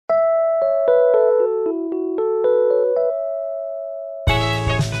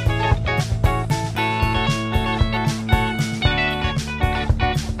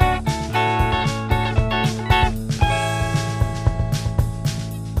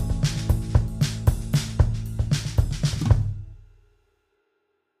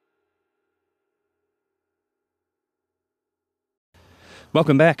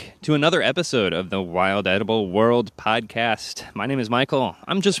Welcome back to another episode of the Wild Edible World podcast. My name is Michael.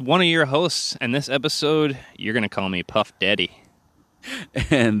 I'm just one of your hosts, and this episode, you're going to call me Puff Daddy.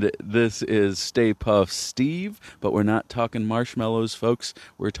 And this is Stay Puff Steve, but we're not talking marshmallows, folks.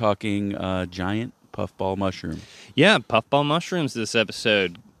 We're talking giant puffball mushroom. Yeah, puffball mushrooms this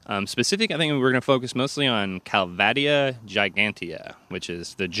episode. I think we're going to focus mostly on Calvatia gigantea, which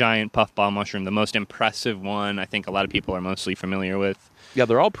is the giant puffball mushroom, the most impressive one I think a lot of people are mostly familiar with. Yeah,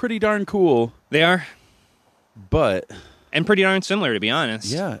 they're all pretty darn cool. They are. But... And pretty darn similar, to be honest.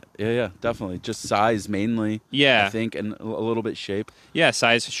 Yeah, definitely. Just size mainly, yeah. I think, and a little bit shape. Yeah,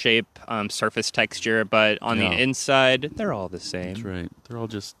 size, shape, surface texture, but on the inside, they're all the same. That's right.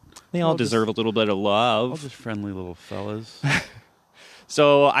 They all deserve a little bit of love. All just friendly little fellas.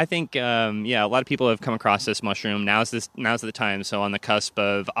 So I think, a lot of people have come across this mushroom. Now's the time. So on the cusp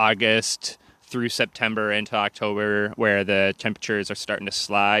of August through September into October, where the temperatures are starting to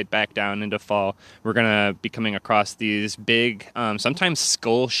slide back down into fall, we're going to be coming across these big, sometimes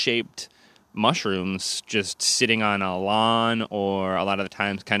skull-shaped mushrooms just sitting on a lawn, or a lot of the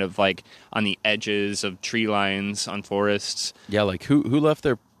times kind of like on the edges of tree lines on forests. Yeah, like who left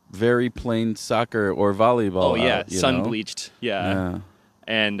their very plain soccer or volleyball out, sun-bleached. Yeah.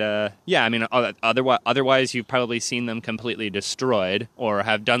 And, otherwise you've probably seen them completely destroyed or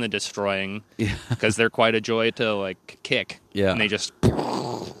have done the destroying because they're quite a joy to, kick. Yeah. And they just...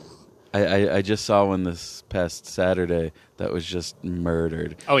 I just saw one this past Saturday that was just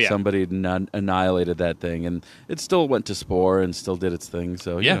murdered. Oh, yeah. Somebody annihilated that thing, and it still went to spore and still did its thing,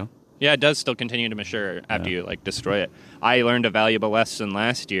 so, yeah. you know. Yeah, it does still continue to mature after you, destroy it. I learned a valuable lesson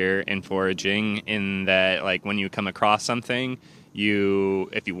last year in foraging in that, when you come across something...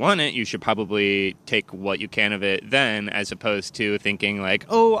 if you want it, you should probably take what you can of it then, as opposed to thinking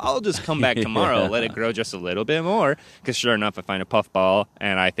I'll just come back tomorrow, let it grow just a little bit more. Because sure enough, I find a puffball,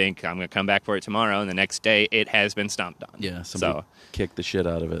 and I think I'm going to come back for it tomorrow, and the next day it has been stomped on. Yeah, somebody kicked the shit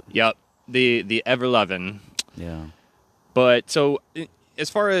out of it. Yep, the ever-loving. Yeah. But so... as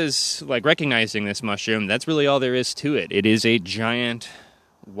far as recognizing this mushroom, that's really all there is to it. It is a giant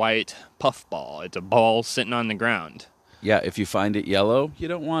white puffball. It's a ball sitting on the ground. Yeah, if you find it yellow, you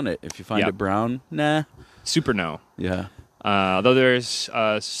don't want it. If you find it brown, nah. Super no. Yeah. Though there's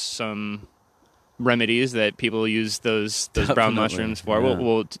some remedies that people use those brown mushrooms for. Yeah.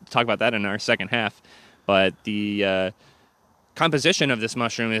 We'll talk about that in our second half. But the composition of this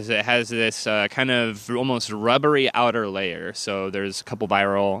mushroom is it has this kind of almost rubbery outer layer. So there's a couple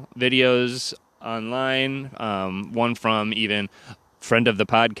viral videos online, one from even friend of the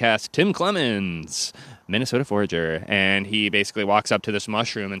podcast, Tim Clemens, Minnesota forager, and he basically walks up to this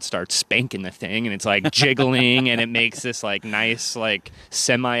mushroom and starts spanking the thing, and it's jiggling, and it makes this nice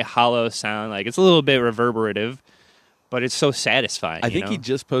semi-hollow sound. It's a little bit reverberative, but it's so satisfying. I think he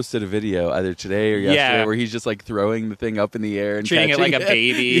just posted a video either today or yesterday where he's just throwing the thing up in the air and treating it like a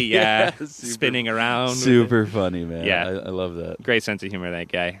baby, spinning around. Super funny, man. Yeah, I love that. Great sense of humor,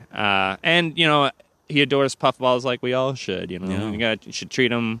 that guy. And he adores puffballs like we all should. You should treat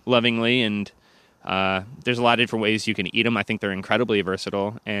them lovingly, and there's a lot of different ways you can eat them. I think they're incredibly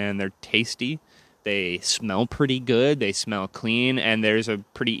versatile, and they're tasty. They smell pretty good. They smell clean, and there's a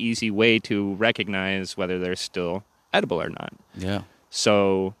pretty easy way to recognize whether they're still edible or not. Yeah.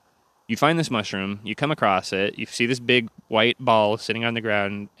 So you find this mushroom, you come across it, you see this big white ball sitting on the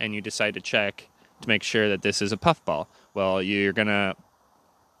ground, and you decide to check to make sure that this is a puffball. Well, you're going to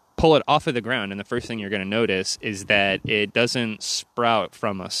pull it off of the ground, and the first thing you're going to notice is that it doesn't sprout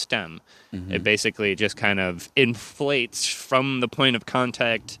from a stem. Mm-hmm. It basically just kind of inflates from the point of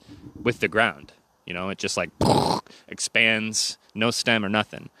contact with the ground. It just expands, no stem or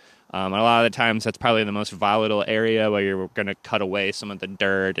nothing. A lot of the times that's probably the most volatile area where you're going to cut away some of the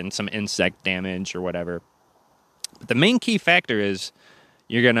dirt and some insect damage or whatever. But the main key factor is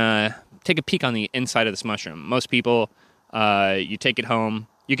you're going to take a peek on the inside of this mushroom. Most people, you take it home.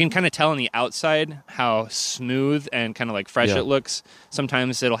 You can kind of tell on the outside how smooth and kind of fresh it looks.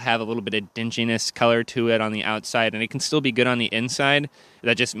 Sometimes it'll have a little bit of dinginess color to it on the outside, and it can still be good on the inside.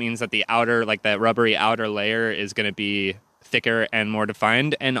 That just means that the outer, that rubbery outer layer is going to be thicker and more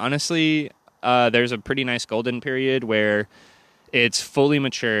defined. And honestly, there's a pretty nice golden period where it's fully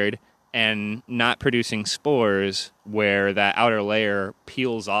matured and not producing spores, where that outer layer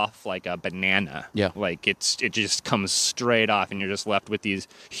peels off like a banana. Yeah. It just comes straight off, and you're just left with these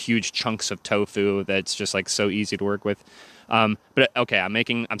huge chunks of tofu that's just so easy to work with. But okay,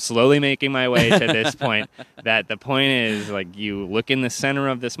 I'm slowly making my way to this point. That the point is, you look in the center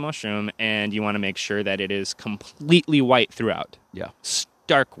of this mushroom, and you want to make sure that it is completely white throughout. Yeah.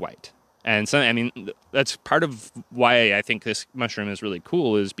 Stark white. And so, I mean, that's part of why I think this mushroom is really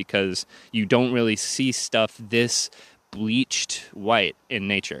cool, is because you don't really see stuff this bleached white in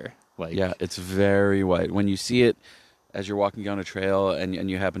nature. Like, Yeah, it's very white. When you see it as you're walking down a trail and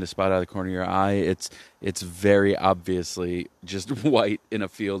you happen to spot out of the corner of your eye, it's very obviously just white in a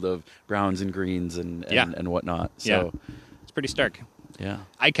field of browns and greens and whatnot. So it's pretty stark. yeah,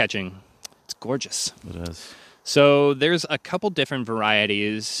 Eye-catching. It's gorgeous. it is. So there's a couple different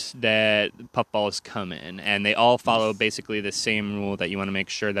varieties that puffballs come in, and they all follow basically the same rule, that you want to make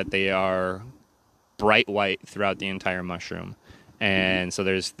sure that they are bright white throughout the entire mushroom. And so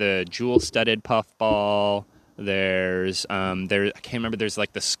there's the jewel-studded puffball. There's I can't remember. There's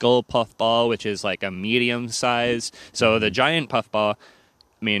like the skull puffball, which is like a medium size. So the giant puffball,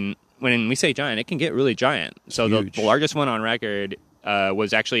 I mean, when we say giant, it can get really giant. So the largest one on record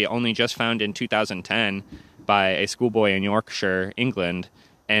was actually only just found in 2010 by a schoolboy in Yorkshire, England,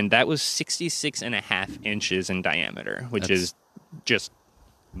 and that was 66.5 inches in diameter, which is just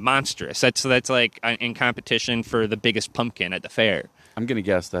monstrous. That's like in competition for the biggest pumpkin at the fair. I'm gonna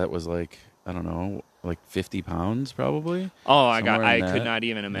guess that was like, I don't know, like 50 pounds probably. Oh, I could not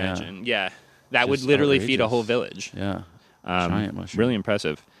even imagine. Yeah, that would literally feed a whole village. Yeah, giant mushroom. Really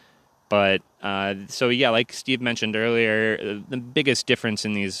impressive. But so yeah, like Steve mentioned earlier, the biggest difference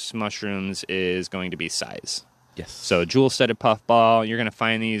in these mushrooms is going to be size. Yes. So jewel-studded puffball, you're going to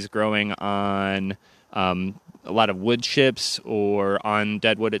find these growing on a lot of wood chips or on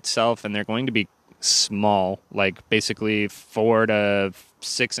deadwood itself, and they're going to be small, like basically 4 to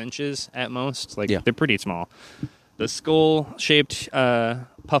 6 inches at most. Like they're pretty small. The skull-shaped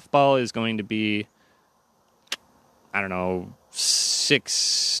puffball is going to be, I don't know,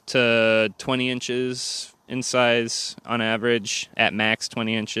 6 to 20 inches in size on average, at max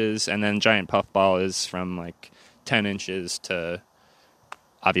 20 inches, and then giant puffball is from like 10 inches to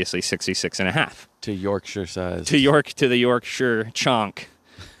obviously 66.5. To Yorkshire size. To the Yorkshire chonk.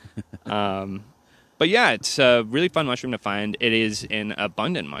 But yeah, it's a really fun mushroom to find. It is an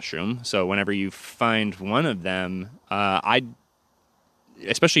abundant mushroom, so whenever you find one of them,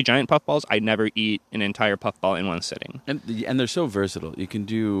 especially giant puffballs, I'd never eat an entire puffball in one sitting. And they're so versatile. You can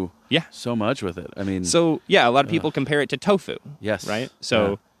do so much with it. I mean, so yeah, a lot of people compare it to tofu. Yes. Right?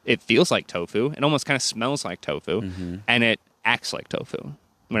 So it feels like tofu. It almost kind of smells like tofu, and it acts like tofu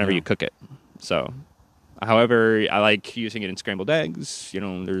whenever you cook it. So, however, I like using it in scrambled eggs.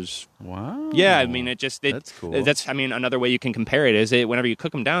 There's yeah. I mean, that's cool. That's another way you can compare it is whenever you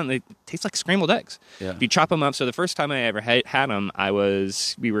cook them down, they taste like scrambled eggs. Yeah. If you chop them up. So the first time I ever had them,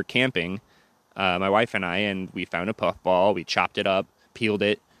 we were camping, my wife and I, and we found a puffball. We chopped it up, peeled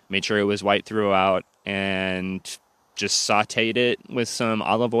it, made sure it was white throughout, and just sauteed it with some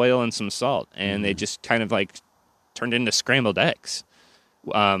olive oil and some salt, and they just kind of like turned into scrambled eggs.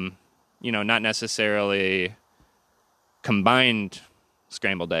 Not necessarily combined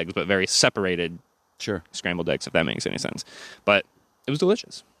scrambled eggs, but very separated scrambled eggs, if that makes any sense. But it was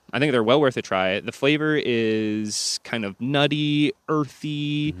delicious. I think they're well worth a try. The flavor is kind of nutty,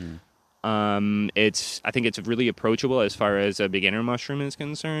 earthy. I think it's really approachable as far as a beginner mushroom is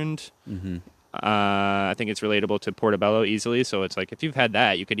concerned. I think it's relatable to portobello easily. So it's like if you've had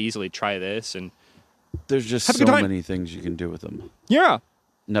that, you could easily try this. And there's just so many things you can do with them. Yeah.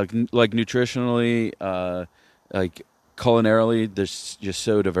 Now, like nutritionally, like culinarily, they're just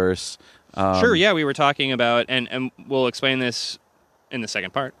so diverse. Sure, yeah, we were talking about, and we'll explain this in the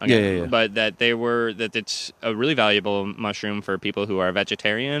second part. Yeah. But that it's a really valuable mushroom for people who are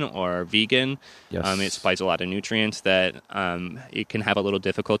vegetarian or vegan. Yes. It supplies a lot of nutrients that you can have a little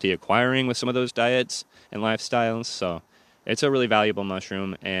difficulty acquiring with some of those diets and lifestyles. So it's a really valuable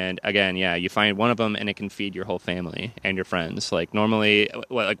mushroom. And again, yeah, you find one of them and it can feed your whole family and your friends. Like normally,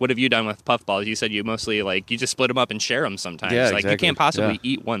 what have you done with puffballs? You said you mostly you just split them up and share them sometimes. Yeah, exactly. You can't possibly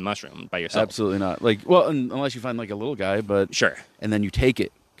eat one mushroom by yourself. Absolutely not. Unless you find like a little guy, but sure. And then you take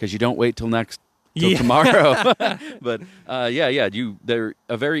it because you don't wait till tomorrow. But they're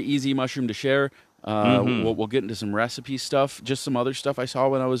a very easy mushroom to share. We'll get into some recipe stuff, just some other stuff I saw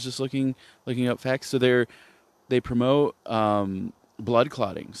when I was just looking up facts. So they promote blood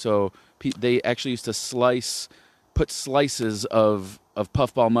clotting. So they actually used to put slices of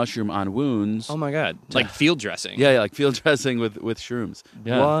puffball mushroom on wounds. Oh my God! Like field dressing. Yeah, like field dressing with shrooms.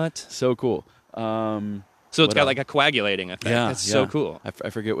 Yeah. What? So cool. So it's got like a coagulating effect. Yeah, that's so cool. I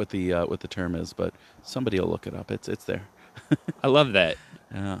forget what the term is, but somebody will look it up. It's there. I love that.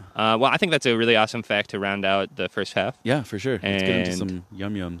 Yeah. Well, I think that's a really awesome fact to round out the first half. Yeah, for sure. Let's get into some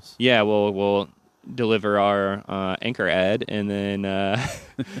yum-yums. Yeah, we'll deliver our anchor ad, and then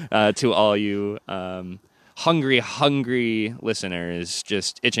to all you hungry listener is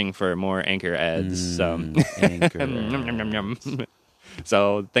just itching for more Anchor ads. Anchor ads.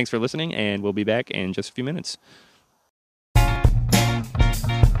 So thanks for listening, and we'll be back in just a few minutes.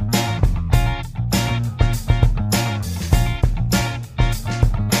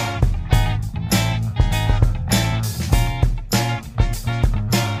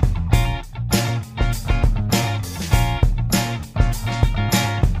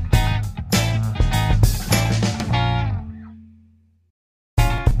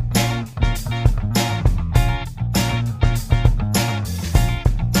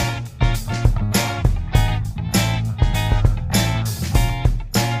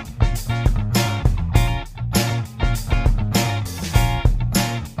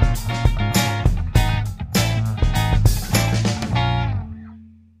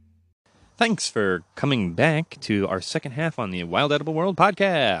 Thanks for coming back to our second half on the Wild Edible World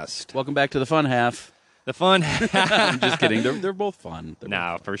podcast. Welcome back to the fun half. The fun. I'm just kidding. They're both fun.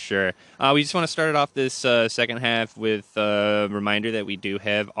 For sure. We just want to start off this second half with a reminder that we do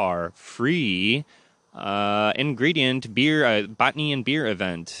have our free ingredient beer, botany and beer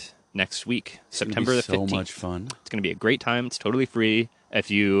event next week, September the 15th. So much fun. It's going to be a great time. It's totally free.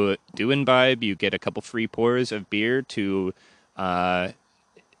 If you do imbibe, you get a couple free pours of beer to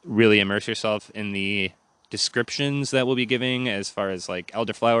really immerse yourself in the descriptions that we'll be giving as far as like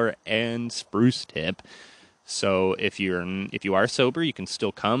elderflower and spruce tip. So if you are sober, you can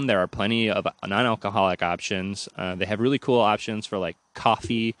still come. There are plenty of non-alcoholic options. They have really cool options for like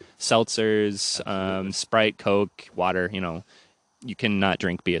coffee, seltzers, Sprite, Coke, water. You cannot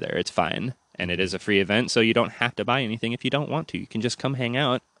drink beer there. It's fine. And it is a free event, so you don't have to buy anything if you don't want to. You can just come hang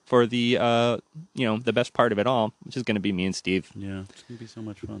out for the the best part of it all, which is going to be me and Steve. Yeah, it's going to be so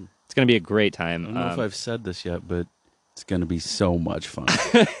much fun. It's going to be a great time. I don't know if I've said this yet, but it's going to be so much fun.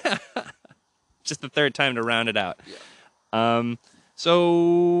 Just the third time to round it out. Yeah.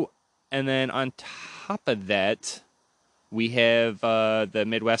 And then on top of that, we have the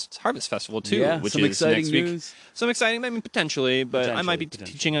Midwest Harvest Festival too, which some is exciting next news. week. Some exciting, potentially, but I might be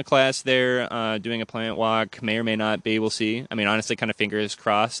potentially. teaching a class there, doing a plant walk. May or may not be. We'll see. Honestly, kind of fingers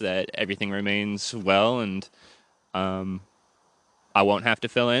crossed that everything remains well, and I won't have to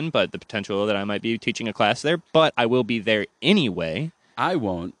fill in. But the potential that I might be teaching a class there, but I will be there anyway. I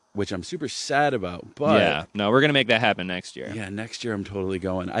won't, which I'm super sad about. But yeah, no, we're gonna make that happen next year. Yeah, next year I'm totally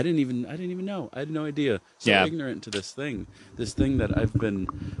going. I didn't even know. I had no idea. So ignorant to this thing that I've been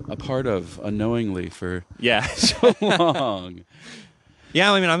a part of unknowingly for so long.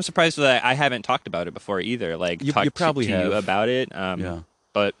 Yeah, I'm surprised that I haven't talked about it before either. Like, you talked probably to have. you about it.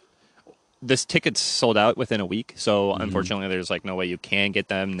 But this ticket's sold out within a week, so unfortunately there's like no way you can get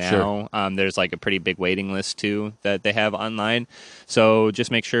them now. Sure. There's like a pretty big waiting list too that they have online. So just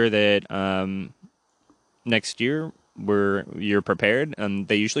make sure that next year you're prepared.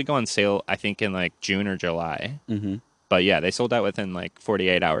 They usually go on sale, I think, in like June or July. Mm-hmm. But yeah, they sold out within like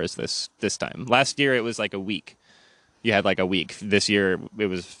 48 hours this time. Last year it was like a week. You had like a week. This year it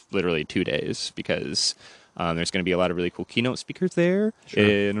was literally 2 days because there's going to be a lot of really cool keynote speakers there. Sure.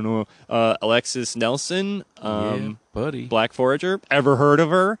 I don't know, Alexis Nelson, buddy, Black Forager. Ever heard of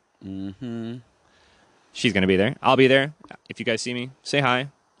her? Mm-hmm. She's going to be there. I'll be there. If you guys see me, say hi.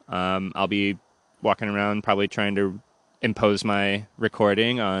 I'll be walking around, probably trying to impose my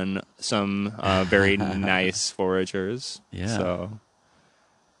recording on some very nice foragers. Yeah. So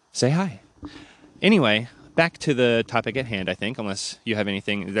say hi. Anyway, back to the topic at hand, I think, unless you have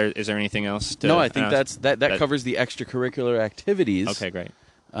anything. Is there anything else? No, I think that covers the extracurricular activities. Okay, great.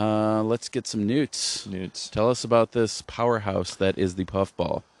 Let's get some newts. Tell us about this powerhouse that is the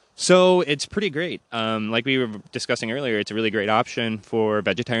Puffball. So it's pretty great. Like we were discussing earlier, it's a really great option for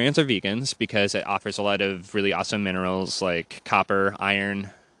vegetarians or vegans because it offers a lot of really awesome minerals like copper,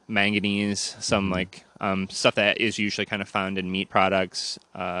 iron, manganese, some like stuff that is usually kind of found in meat products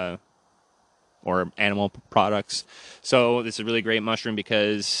or animal products. So this is a really great mushroom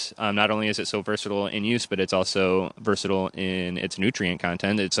because not only is it so versatile in use, but it's also versatile in its nutrient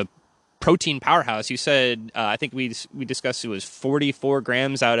content. It's a protein powerhouse. You said, I think we discussed it was 44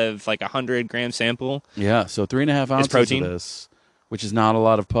 grams out of like 100-gram sample. Yeah, so 3.5 ounces protein. Of this, which is not a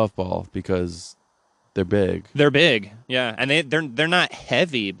lot of Puffball because they're big. They're big, yeah, and they're not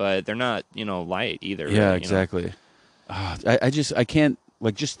heavy, but they're not light either. Yeah, really, exactly. I can't.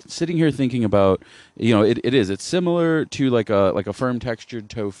 Like just sitting here thinking about, it's similar to like a firm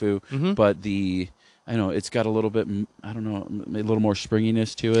textured tofu, but it's got a little bit, a little more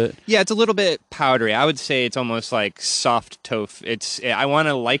springiness to it. Yeah, it's a little bit powdery. I would say it's almost like soft tofu. I want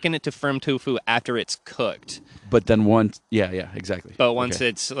to liken it to firm tofu after it's cooked. But then exactly. But once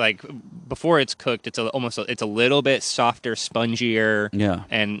it's like before it's cooked, it's it's a little bit softer, spongier, Yeah.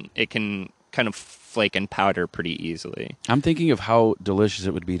 and it can kind of flake and powder pretty easily. I'm thinking of how delicious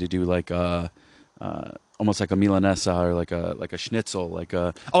it would be to do like almost like a milanesa or like a schnitzel, like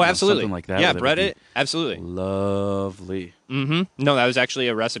a Oh, absolutely, something like that. yeah, That would bread be it, absolutely. lovely. Mm-hmm. No, that was actually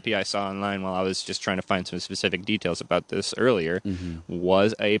a recipe I saw online while I was just trying to find some specific details about this earlier.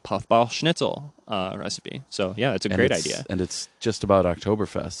 Was a puffball schnitzel recipe. So yeah, it's a great idea. And it's just about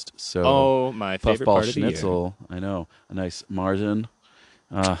Oktoberfest, so Oh, my favorite puffball part of the year. schnitzel. I know, a nice margin.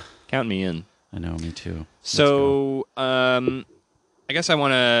 Count me in. I know, me too. So, I guess I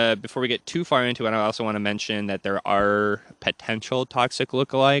want to, before we get too far into it, I also want to mention that there are potential toxic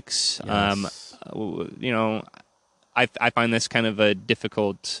lookalikes. Yes. You know, I find this kind of a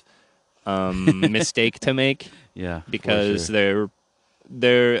difficult mistake to make. Yeah, because for sure.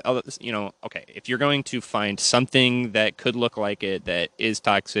 they're okay, if you're going to find something that could look like it that is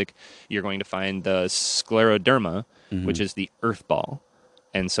toxic, you're going to find the scleroderma, which is the earth ball.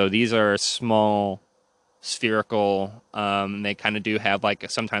 And so these are small, spherical. They kind of do have like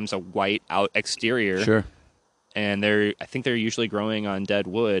sometimes a white out exterior, Sure. and I think they're usually growing on dead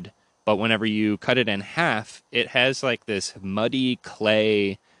wood. But whenever you cut it in half, it has like this muddy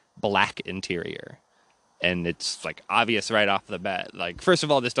clay black interior, and it's like obvious right off the bat. Like, first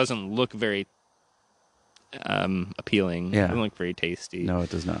of all, this doesn't look very appealing. Yeah. It doesn't look very tasty. No, it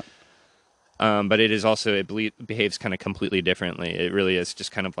does not. But it is also, behaves kind of completely differently. It really is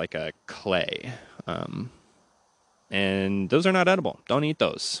just kind of like a clay. And those are not edible. Don't eat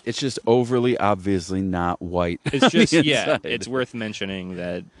those. It's just overly obviously not white. It's just, yeah, inside. it's worth mentioning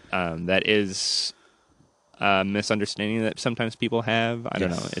that that is a misunderstanding that sometimes people have. I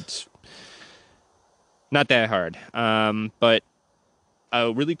don't know. It's not that hard. But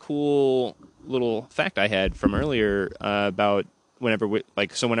a really cool little fact I had from earlier about whenever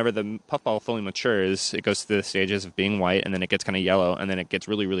the puffball fully matures, it goes through the stages of being white, and then it gets kind of yellow, and then it gets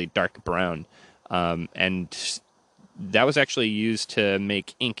really, really dark brown. And that was actually used to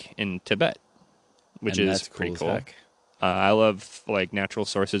make ink in Tibet, which is pretty cool. I love like natural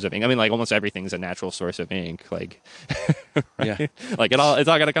sources of ink. I mean, like almost everything's a natural source of ink. Like, right? Yeah, like it's all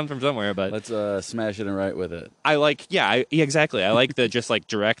got to come from somewhere. But let's smash it and write with it. I like, yeah, exactly. I like the just like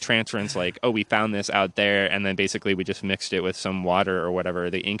direct transference. Like, oh, we found this out there, and then basically we just mixed it with some water or whatever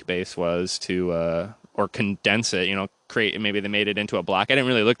the ink base was to, or condense it. Create. Maybe they made it into a block. I didn't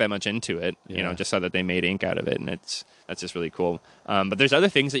really look that much into it. Yeah. Just saw that they made ink out of it, and that's just really cool. But there's other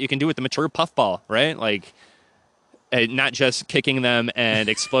things that you can do with the mature puffball, right? Like, not just kicking them and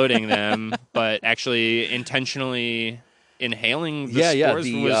exploding them, but actually intentionally inhaling the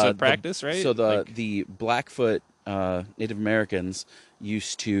spores was a practice, right? So the Blackfoot Native Americans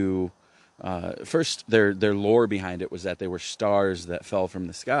used to first their lore behind it was that they were stars that fell from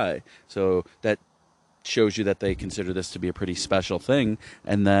the sky. So that shows you that they consider this to be a pretty special thing.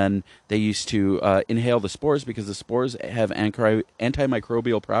 And then they used to inhale the spores because the spores have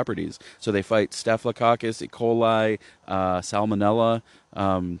antimicrobial properties. So they fight Staphylococcus, E. coli, Salmonella.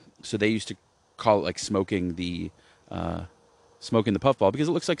 So they used to call it like smoking the puffball because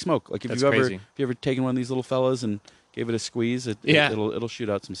it looks like smoke. Like if you ever taken one of these little fellas and gave it a squeeze, it'll shoot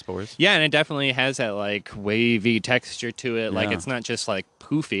out some spores. Yeah, and it definitely has that like wavy texture to it. Like, Yeah. it's not just like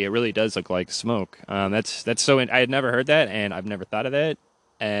poofy. It really does look like smoke. That's so. I had never heard that, and I've never thought of that.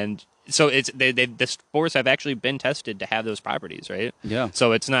 And so the spores have actually been tested to have those properties, right? Yeah.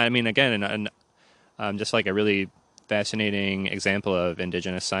 So it's not. I mean, again, just like a really fascinating example of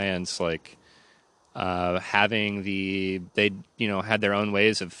indigenous science, like having they had their own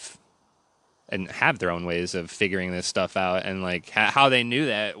ways of. And have their own ways of figuring this stuff out, and like how they knew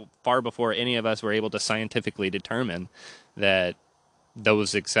that far before any of us were able to scientifically determine that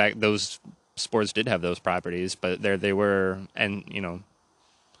those spores did have those properties. But there they were, and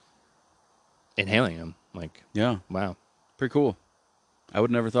inhaling them. Like, Yeah. wow, Pretty cool. I would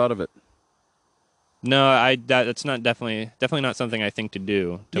never thought of it. no, that's not definitely not something I think to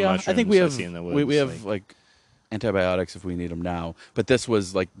do to mushrooms. I think we have see in the woods. we have like antibiotics if we need them now, but this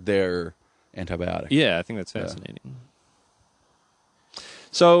was like their antibiotic. Yeah, I think that's fascinating.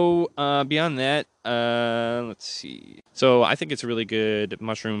 So beyond that, let's see. So I think it's a really good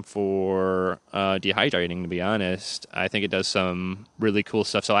mushroom for dehydrating, to be honest. I think it does some really cool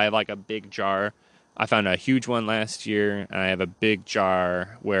stuff. So I have like a big jar. I found a huge one last year, and I have a big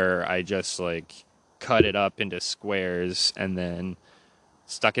jar where I just like cut it up into squares and then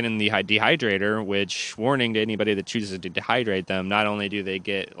stuck it in the dehydrator, which, warning to anybody that chooses to dehydrate them, not only do they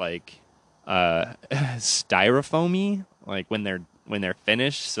get like styrofoamy like when they're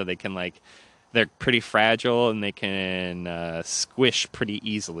finished, so they can like they're pretty fragile and they can squish pretty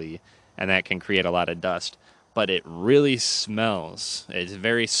easily, and that can create a lot of dust. But it really smells. It's a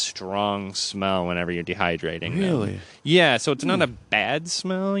very strong smell whenever you're dehydrating them. Really? Yeah, so it's not a bad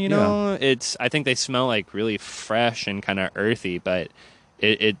smell, you know? I think they smell like really fresh and kind of earthy, but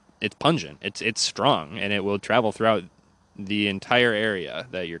it's pungent. It's strong, and it will travel throughout the entire area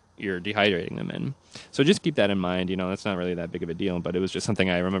that you're dehydrating them in. So just keep that in mind. You know, that's not really that big of a deal, but it was just something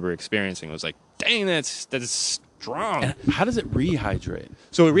I remember experiencing. It was like, dang, that's strong. And how does it rehydrate?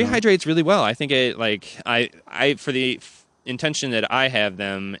 So it rehydrates really well. I think it I for the intention that I have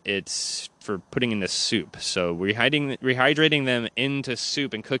them, it's for putting into soup. So rehydrating them into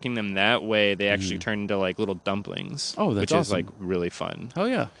soup and cooking them that way, they actually turn into like little dumplings. Oh, that's which awesome. is like really fun. Oh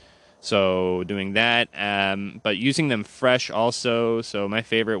yeah. So doing that, but using them fresh also. So my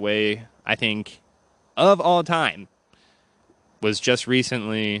favorite way, I think, of all time was just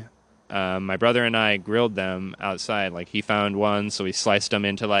recently. My brother and I grilled them outside. Like, he found one, so we sliced them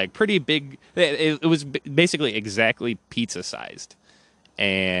into like pretty big. It was basically exactly pizza sized,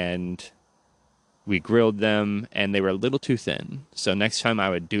 and we grilled them, and they were a little too thin. So next time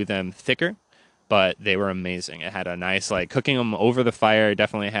I would do them thicker. But they were amazing. It had a nice, like, cooking them over the fire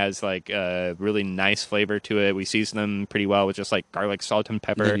definitely has, like, a really nice flavor to it. We seasoned them pretty well with just, like, garlic, salt, and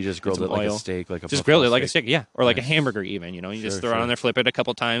pepper. And then you just grilled it like oil. a steak, like a Just grilled it Puffball like a steak. steak, yeah. Or like a hamburger even, you know. You just throw it on there, flip it a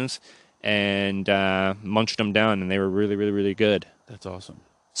couple times, and munched them down, and they were really, really, really good. That's awesome.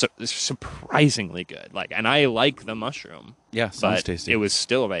 So surprisingly good. Like, and I like the mushroom. Yeah, sounds but tasty. It was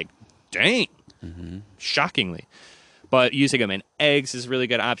still like, dang, shockingly. But using them in eggs is a really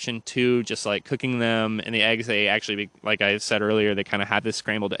good option too. Just like cooking them in the eggs, they actually, like I said earlier, they kind of have this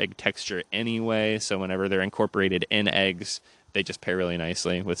scrambled egg texture anyway. So whenever they're incorporated in eggs, they just pair really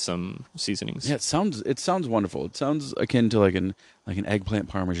nicely with some seasonings. Yeah, it sounds wonderful. It sounds akin to like an eggplant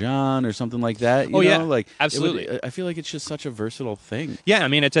parmesan or something like that. You know? Yeah, like absolutely. I feel like it's just such a versatile thing. Yeah, I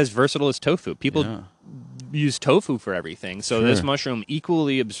mean, it's as versatile as tofu. People use tofu for everything. So this mushroom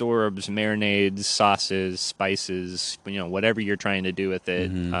equally absorbs marinades, sauces, spices, you know, whatever you're trying to do with it.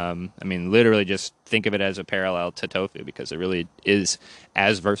 I mean, literally just think of it as a parallel to tofu because it really is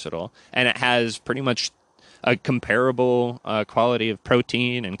as versatile. And it has pretty much a comparable quality of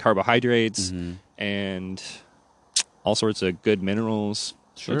protein and carbohydrates and all sorts of good minerals.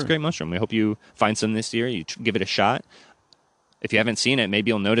 So it's a great mushroom. We hope you find some this year. You give it a shot. If you haven't seen it, maybe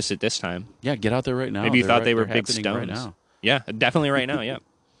you'll notice it this time. Yeah, get out there right now. Maybe you thought they were big stones. Right now. Yeah, definitely right now, yeah.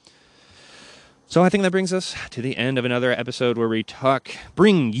 So I think that brings us to the end of another episode where we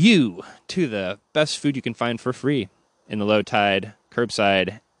bring you to the best food you can find for free in the low tide,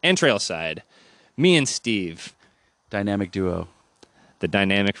 curbside, and trailside. Me and Steve. Dynamic duo. The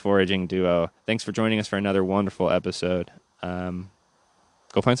dynamic foraging duo. Thanks for joining us for another wonderful episode.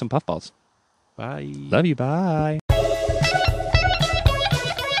 Go find some puffballs. Bye. Love you. Bye.